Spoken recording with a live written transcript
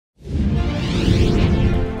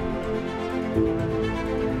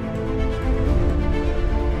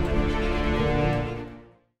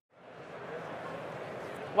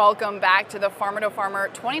Welcome back to the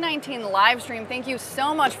Farmer2Farmer 2019 live stream. Thank you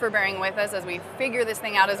so much for bearing with us as we figure this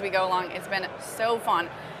thing out as we go along. It's been so fun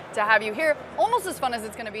to have you here. Almost as fun as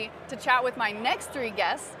it's going to be to chat with my next three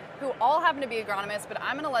guests who all happen to be agronomists, but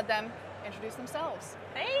I'm going to let them introduce themselves.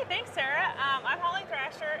 Hey, thanks Sarah. I'm Holly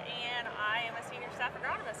Thrasher and I am a senior staff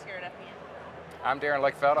agronomist here at FBN. I'm Darren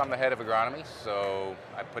Lechfeld, I'm the head of agronomy, so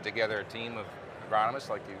I put together a team of agronomists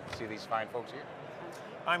like you see these fine folks here.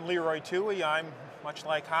 I'm Leroy Toohey. I'm, much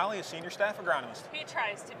like Holly, a senior staff agronomist. He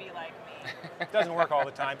tries to be like me. Doesn't work all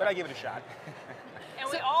the time, but I give it a shot. And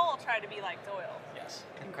we all try to be like Doyle. Yes.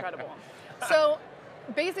 Incredible. So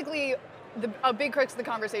basically, a big crux of the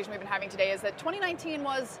conversation we've been having today is that 2019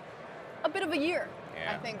 was a bit of a year,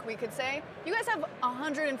 I think we could say. You guys have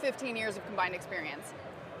 115 years of combined experience.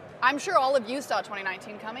 I'm sure all of you saw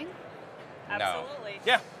 2019 coming. Absolutely.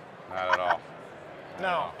 Yeah. Not at all.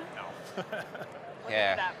 No. Look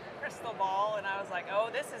at that crystal ball and I was like,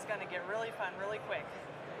 oh, this is going to get really fun really quick.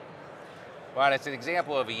 Well, it's an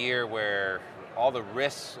example of a year where all the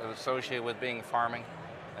risks associated with being in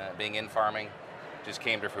farming, just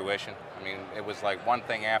came to fruition. I mean, it was like one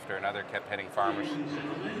thing after another kept hitting farmers.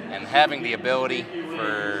 And having the ability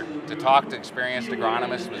to talk to experienced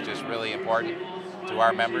agronomists was just really important to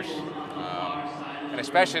our members. And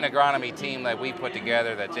especially an agronomy team that we put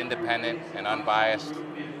together that's independent and unbiased.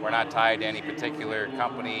 We're not tied to any particular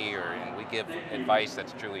company, and we give advice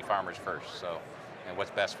that's truly farmers first, so, and what's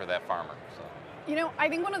best for that farmer. So. You know, I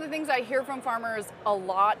think one of the things I hear from farmers a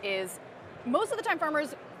lot is, most of the time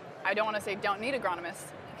farmers, I don't want to say don't need agronomists,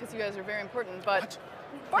 because you guys are very important, but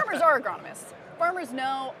farmers are agronomists. Farmers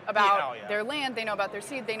know about their land, they know about their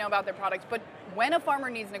seed, they know about their products, but when a farmer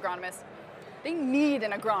needs an agronomist, they need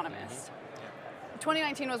an agronomist.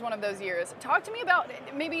 2019 was one of those years. Talk to me about,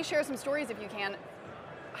 maybe share some stories if you can.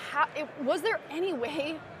 Was there any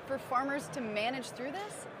way for farmers to manage through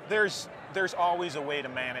this? There's always a way to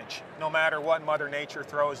manage. No matter what Mother Nature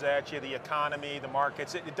throws at you, the economy, the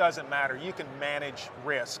markets, it doesn't matter. You can manage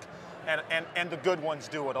risk, and the good ones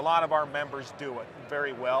do it. A lot of our members do it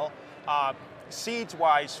very well.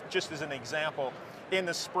 Seeds-wise, just as an example, in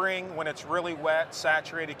the spring when it's really wet,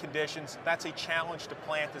 saturated conditions, that's a challenge to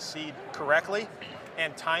plant the seed correctly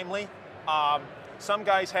and timely. Some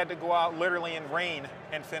guys had to go out literally in rain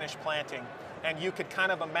and finish planting. And you could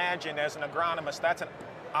kind of imagine as an agronomist, that's an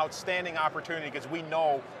outstanding opportunity because we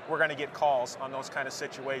know we're going to get calls on those kind of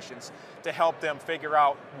situations to help them figure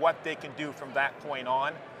out what they can do from that point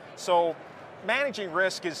on. So managing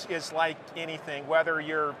risk is like anything, whether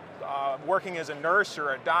you're working as a nurse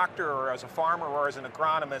or a doctor or as a farmer or as an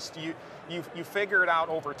agronomist, you figure it out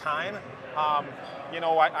over time. You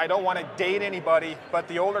know, I don't want to date anybody, but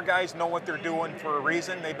the older guys know what they're doing for a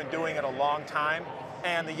reason. They've been doing it a long time.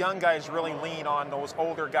 And the young guys really lean on those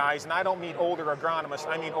older guys. And I don't mean older agronomists,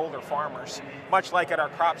 I mean older farmers. Much like at our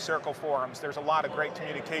crop circle forums, there's a lot of great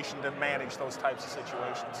communication to manage those types of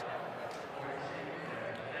situations.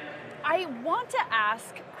 I want to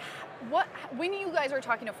ask, when you guys are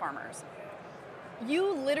talking to farmers,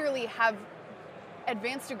 you literally have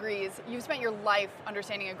advanced degrees, you've spent your life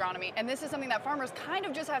understanding agronomy, and this is something that farmers kind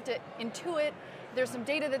of just have to intuit. There's some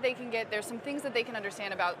data that they can get, there's some things that they can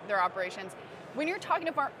understand about their operations. When you're talking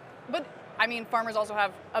to farmers, but I mean, farmers also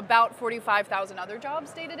have about 45,000 other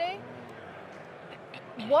jobs day to day.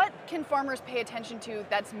 What can farmers pay attention to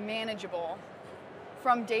that's manageable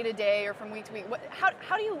from day to day or from week to week?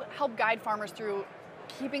 How do you help guide farmers through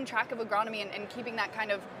keeping track of agronomy and keeping that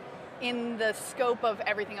kind of in the scope of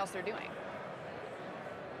everything else they're doing?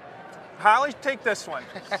 Holly, take this one.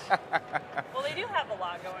 Well, they do have a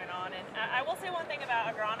lot going on, and I will say one thing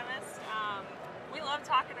about agronomists. We love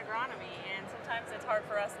talking agronomy, and sometimes it's hard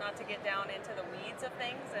for us not to get down into the weeds of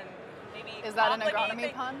things and maybe. Is that an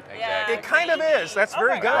agronomy pun? Exactly. Yeah, It kind of is. That's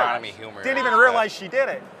very good. Agronomy humor. Didn't even realize she did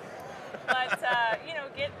it. But you know,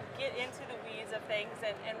 get into the weeds of things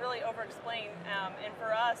and really over-explain. And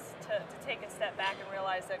for us to take a step back and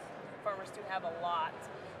realize that farmers do have a lot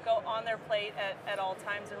go on their plate at all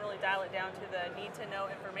times, and really dial it down to the need-to-know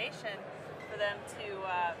information for them to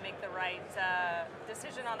make the right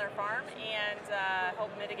decision on their farm and help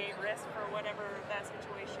mitigate risk for whatever that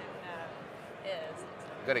situation is.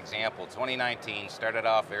 Good example, 2019 started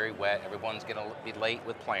off very wet, everyone's going to be late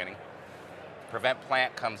with planting. Prevent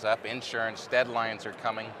plant comes up, insurance deadlines are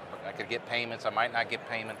coming, I could get payments, I might not get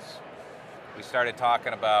payments. We started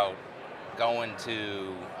talking about going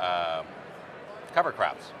to cover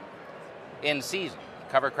crops in season.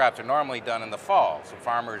 Cover crops are normally done in the fall, so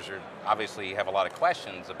farmers are obviously have a lot of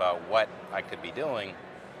questions about what I could be doing,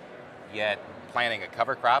 yet planting a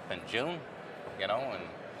cover crop in June, you know, and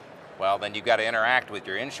well, then you've got to interact with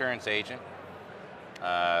your insurance agent,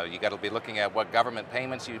 You got to be looking at what government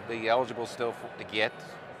payments you'd be eligible still to get,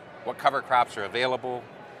 what cover crops are available.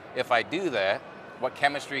 If I do that, what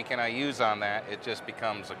chemistry can I use on that? It just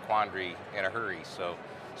becomes a quandary in a hurry. So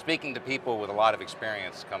speaking to people with a lot of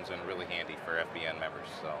experience comes in really handy for FBN members.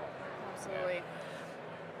 So absolutely. Yeah.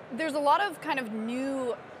 There's a lot of kind of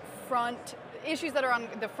new issues that are on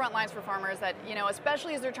the front lines for farmers that, you know,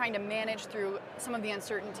 especially as they're trying to manage through some of the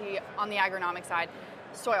uncertainty on the agronomic side.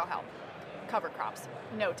 Soil health, cover crops,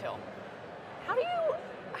 no-till.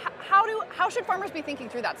 How should farmers be thinking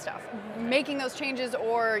through that stuff? Making those changes,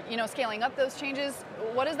 or, you know, scaling up those changes?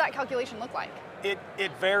 What does that calculation look like? It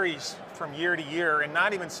varies from year to year, and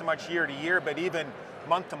not even so much year to year, but even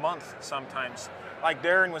month to month sometimes. Like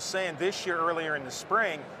Darren was saying, this year earlier in the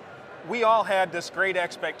spring, we all had this great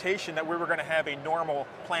expectation that we were going to have a normal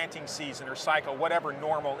planting season or cycle, whatever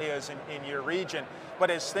normal is in your region. But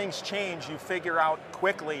as things change, you figure out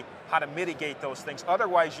quickly how to mitigate those things.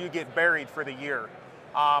 Otherwise, you get buried for the year.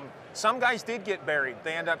 Some guys did get buried.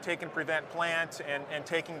 They end up taking prevent plant and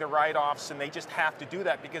taking the write-offs, and they just have to do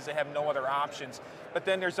that because they have no other options. But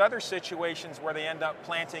then there's other situations where they end up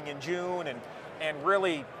planting in June and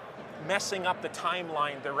really messing up the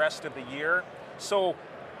timeline the rest of the year. So,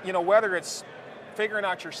 you know, whether it's figuring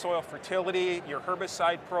out your soil fertility, your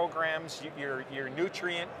herbicide programs, your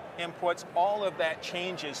nutrient inputs, all of that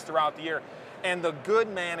changes throughout the year. And the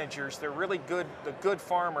good managers, the good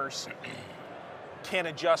farmers can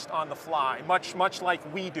adjust on the fly, much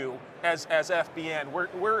like we do as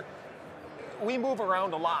FBN. We move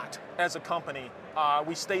around a lot as a company.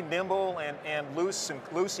 We stay nimble and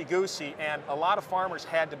loosey-goosey, and a lot of farmers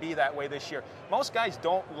had to be that way this year. Most guys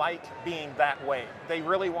don't like being that way. They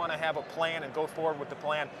really want to have a plan and go forward with the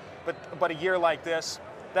plan, but a year like this,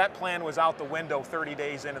 that plan was out the window 30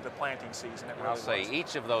 days into the planting season. It really I'll say was.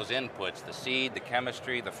 each of those inputs, the seed, the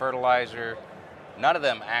chemistry, the fertilizer, none of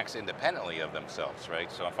them acts independently of themselves, right?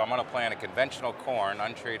 So if I'm going to plant a conventional corn,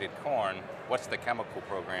 untreated corn, what's the chemical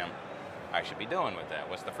program I should be doing with that?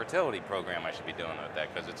 What's the fertility program I should be doing with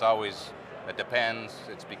that? Because it's always, it depends,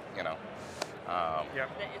 you know. Yep.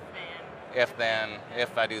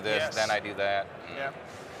 If I do this, Yes. then I do that. Yeah.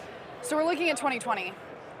 So we're looking at 2020.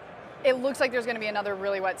 It looks like there's going to be another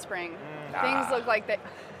really wet spring. Things look like they...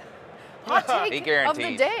 Hot take of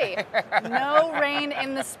the day. No rain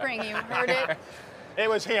in the spring. You heard it. It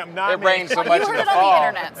was him, not It me. rained so You much heard in the it on the fall,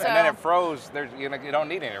 internet, so- and then it froze. You don't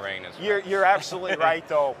need any rain. You're absolutely right,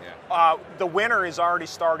 though. Yeah. The winter has already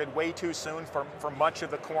started way too soon for much of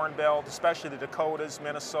the Corn Belt, especially the Dakotas,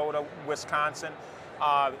 Minnesota, Wisconsin.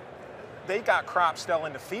 They got crops still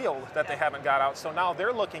in the field that they haven't got out, so now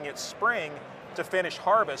they're looking at spring to finish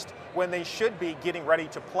harvest when they should be getting ready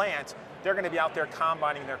to plant. They're going to be out there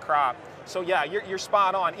combining their crop. So yeah, you're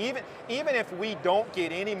spot on. Even if we don't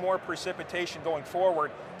get any more precipitation going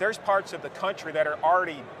forward, there's parts of the country that are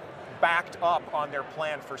already backed up on their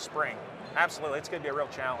plan for spring. Absolutely, it's going to be a real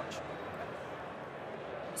challenge.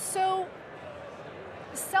 So,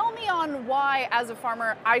 sell me on why, as a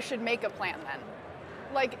farmer, I should make a plan then.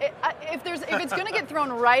 Like, if it's going to get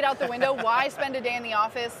thrown right out the window, why spend a day in the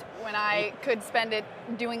office when I could spend it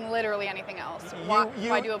doing literally anything else?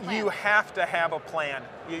 Why do a plan? You have to have a plan.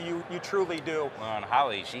 You truly do. Well, and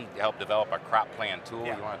Holly, she helped develop a crop plan tool.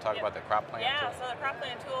 Yeah. You want to talk about the crop plan tool? Yeah, so the crop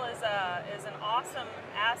plan tool is an awesome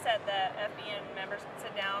asset that FBN members can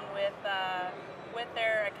sit down with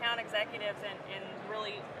their account executives and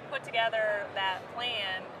really put together that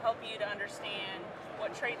plan, help you to understand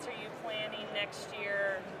what traits are you planting next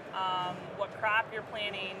year, what crop you're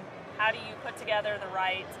planting, how do you put together the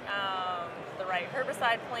right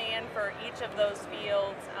herbicide plan for each of those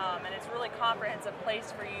fields, and it's a really comprehensive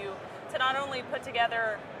place for you to not only put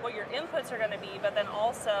together what your inputs are going to be, but then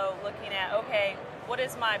also looking at, okay, what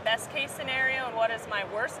is my best case scenario and what is my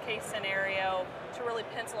worst case scenario to really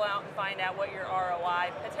pencil out and find out what your ROI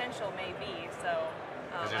potential may be. So.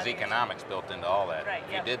 Because there's economics built into all that. Right,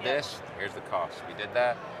 If you did this, here's the cost. If you did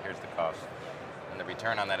that, here's the cost. And the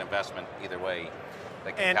return on that investment, either way,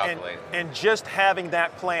 they can calculate it. And just having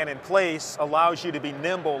that plan in place allows you to be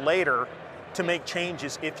nimble later to make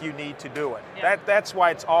changes if you need to do it. Yeah. That's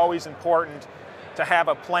why it's always important to have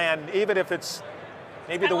a plan, even if it's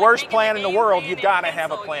maybe the Kinda worst like plan in making the a world, game you've in got to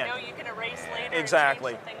have a pencil. plan. You know, you can erase later.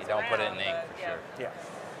 Exactly. And change some You don't things put it in around, ink, but, for sure. Yeah.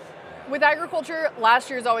 With agriculture, last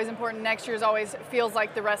year is always important. Next year's always feels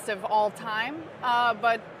like the rest of all time.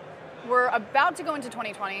 But we're about to go into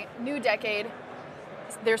 2020, new decade.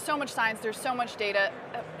 There's so much science, there's so much data.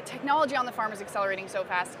 Technology on the farm is accelerating so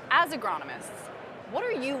fast. As agronomists, what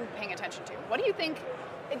are you paying attention to? What do you think,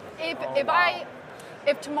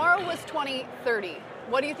 if tomorrow was 2030,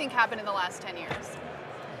 what do you think happened in the last 10 years?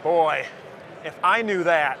 Boy, If I knew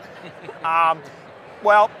that.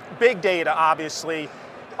 Well, big data, obviously,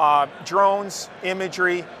 drones,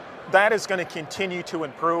 imagery, that is going to continue to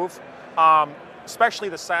improve, especially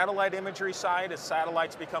the satellite imagery side as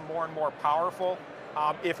satellites become more and more powerful.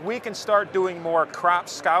 If we can start doing more crop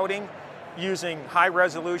scouting using high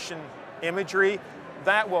resolution imagery,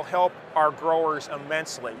 that will help our growers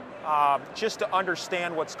immensely, just to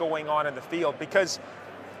understand what's going on in the field. Because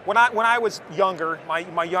when I was younger,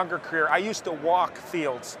 my younger career, I used to walk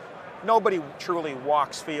fields. Nobody truly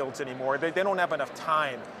walks fields anymore. They don't have enough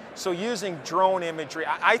time. So using drone imagery,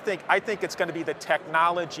 I think it's going to be the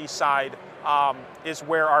technology side is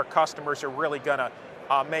where our customers are really going to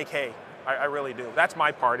make hay. I really do. That's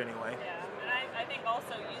my part anyway. Yeah, and I think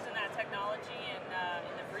also using that technology in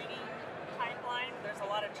the breeding pipeline, there's a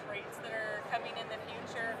lot of traits that are coming in the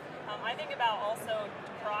future. I think about also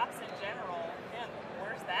crops in general. Man,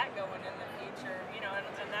 where's that going in the future? You know,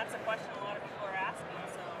 and that's a question a lot of people are asking.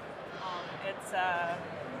 So it's a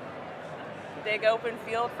big open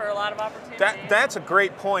field for a lot of opportunities. That's a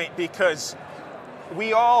great point, because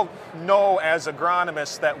we all know as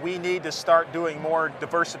agronomists that we need to start doing more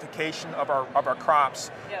diversification of our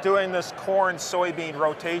crops. Yep. Doing this corn soybean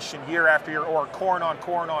rotation year after year, or corn on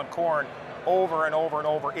corn on corn over and over and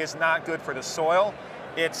over, is not good for the soil.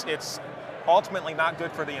 It's ultimately not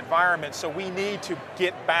good for the environment. So we need to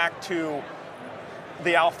get back to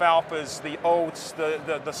the alfalfas, the oats,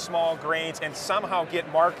 the small grains, and somehow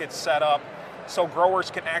get markets set up so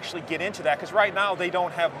growers can actually get into that. Because right now they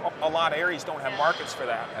don't have, a lot of areas don't have markets for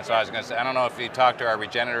that. That's what I was going to say. I don't know if you talked to our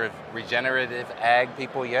regenerative ag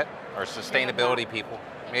people yet, or sustainability people.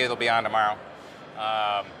 Maybe they'll be on tomorrow.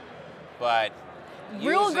 But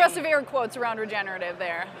real aggressive air quotes around regenerative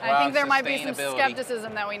there. Well, I think there might be some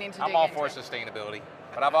skepticism that we need to dig I'm all into. for sustainability,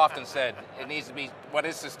 but I've often said it needs to be, what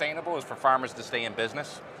is sustainable is for farmers to stay in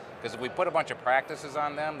business. Because if we put a bunch of practices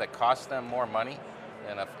on them that cost them more money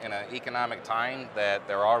in an economic time that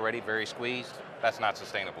they're already very squeezed, that's not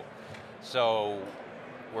sustainable. So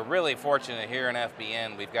we're really fortunate here in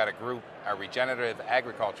FBN, we've got a group, a regenerative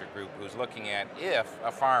agriculture group, who's looking at if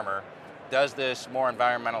a farmer does this more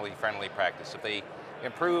environmentally friendly practice, if they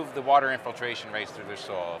improve the water infiltration rates through their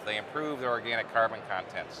soil, if they improve their organic carbon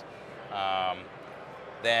contents,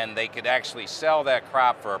 then they could actually sell that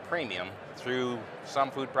crop for a premium through some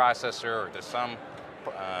food processor or to some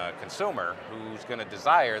consumer who's going to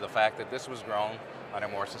desire the fact that this was grown under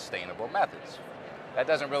more sustainable methods. That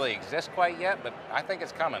doesn't really exist quite yet, but I think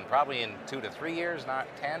it's coming, probably in 2 to 3 years, not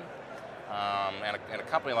 10. And a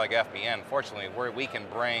company like FBN, fortunately, where we can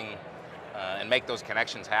bring and make those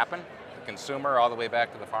connections happen, the consumer all the way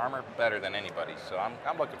back to the farmer, better than anybody. So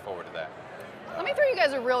I'm looking forward to that. Let me throw you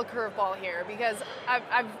guys a real curveball here, because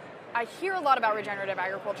I hear a lot about regenerative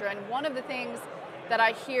agriculture, and one of the things that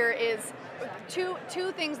I hear is two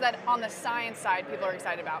things that on the science side people are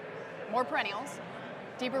excited about. More perennials,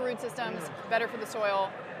 deeper root systems, better for the soil.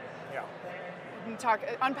 Yeah. You can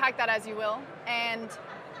unpack that as you will, and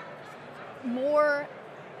more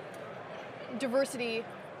diversity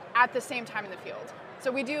at the same time in the field.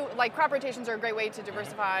 So we do, like, crop rotations are a great way to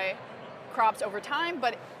diversify crops over time,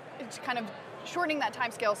 but it's kind of shortening that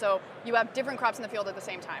time scale so you have different crops in the field at the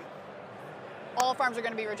same time. All farms are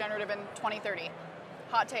going to be regenerative in 2030.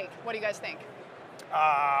 Hot take. What do you guys think?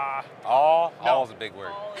 All is a big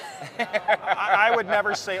word. I would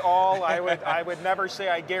never say all. I would never say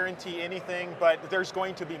I guarantee anything, but there's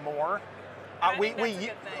going to be more.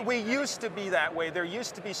 We used to be that way. There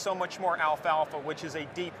used to be so much more alfalfa, which is a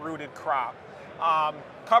deep-rooted crop.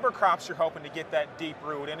 Cover crops are hoping to get that deep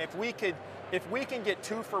root, and if we can get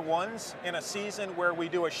 2-for-1s in a season where we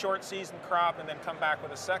do a short season crop and then come back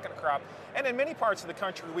with a second crop, and in many parts of the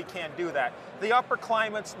country we can't do that. The upper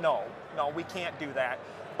climates, no, we can't do that.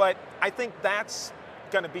 But I think that's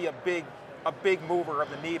going to be a big mover of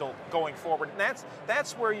the needle going forward. And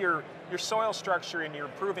that's where your soil structure and your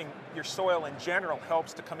improving your soil in general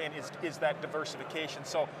helps to come in, is that diversification.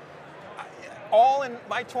 So all in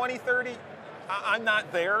by 2030, I'm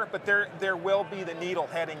not there, but there will be the needle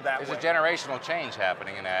heading that way. There's a generational change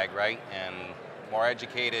happening in ag, right? And more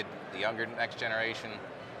educated, the younger next generation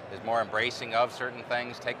is more embracing of certain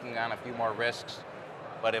things, taking on a few more risks.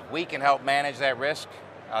 But if we can help manage that risk,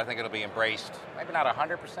 I think it'll be embraced. Maybe not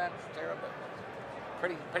 100%, zero,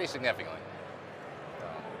 but pretty significantly.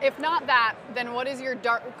 If not that, then what is your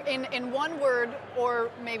in one word,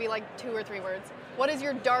 or maybe like 2 or 3 words, what is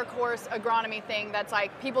your dark horse agronomy thing that's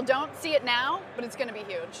like, people don't see it now, but it's going to be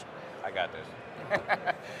huge? I got this.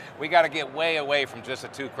 We got to get way away from just a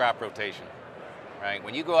 2-crop rotation, right?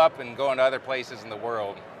 When you go up and go into other places in the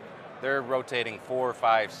world, they're rotating 4,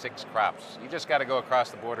 5, 6 crops. You just got to go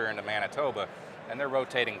across the border into Manitoba, and they're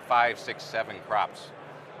rotating 5, 6, 7 crops.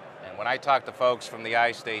 And when I talk to folks from the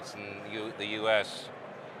I-states and the U.S.,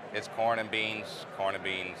 it's corn and beans, corn and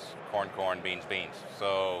beans, corn, corn, beans, beans.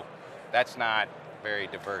 So that's not very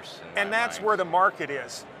diverse. And that's where the market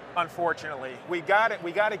is, unfortunately. We got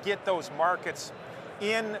to get those markets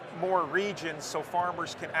in more regions so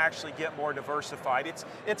farmers can actually get more diversified. It's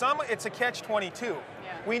a catch-22. Yeah.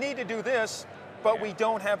 We need to do this, but we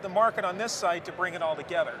don't have the market on this side to bring it all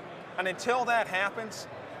together. And until that happens,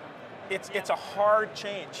 it's a hard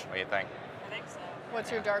change. What do you think? I think so.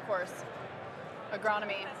 What's your dark horse?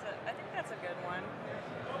 Agronomy. I think that's a good one.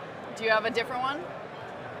 Do you have a different one?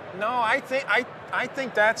 No, I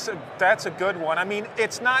think that's a good one. I mean,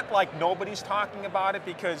 it's not like nobody's talking about it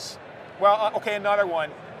because, well, okay, another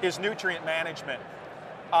one is nutrient management.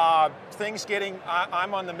 I'm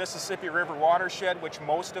on the Mississippi River watershed, which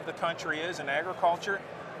most of the country is in agriculture.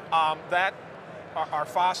 Our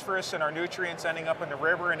phosphorus and our nutrients ending up in the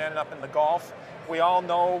river and ending up in the Gulf. We all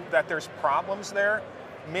know that there's problems there.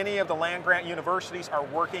 Many of the land-grant universities are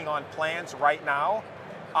working on plans right now.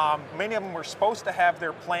 Many of them were supposed to have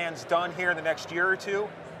their plans done here in the next year or two.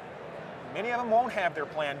 Many of them won't have their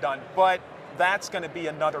plan done, but that's going to be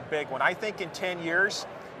another big one. I think in 10 years,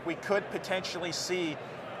 we could potentially see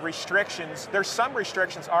restrictions. There's some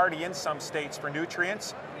restrictions already in some states for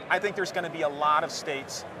nutrients. I think there's going to be a lot of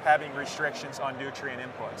states having restrictions on nutrient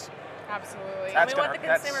inputs. Absolutely. Tell me what the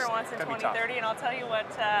consumer wants in gonna be 2030, and I'll tell you what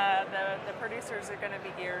the producers are going to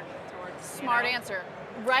be geared towards. Smart answer.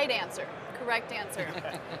 Right answer. Correct answer.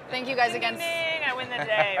 Thank you guys again. Ding, ding, I win the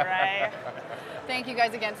day, right? Thank you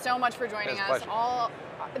guys again so much for joining It was us. a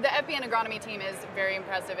pleasure. The FBN Agronomy team is very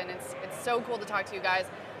impressive, and it's so cool to talk to you guys.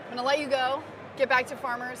 I'm going to let you go. Get back to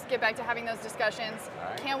farmers. Get back to having those discussions. All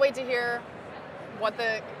right. Can't wait to hear what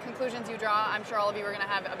the conclusions you draw. I'm sure all of you are going to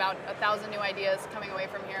have about 1,000 new ideas coming away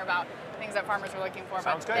from here about things that farmers are looking for.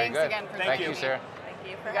 Sounds but good. thanks Good. again for Thank joining Thank you, me. Sarah.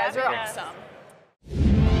 Thank you for You guys are having us. awesome.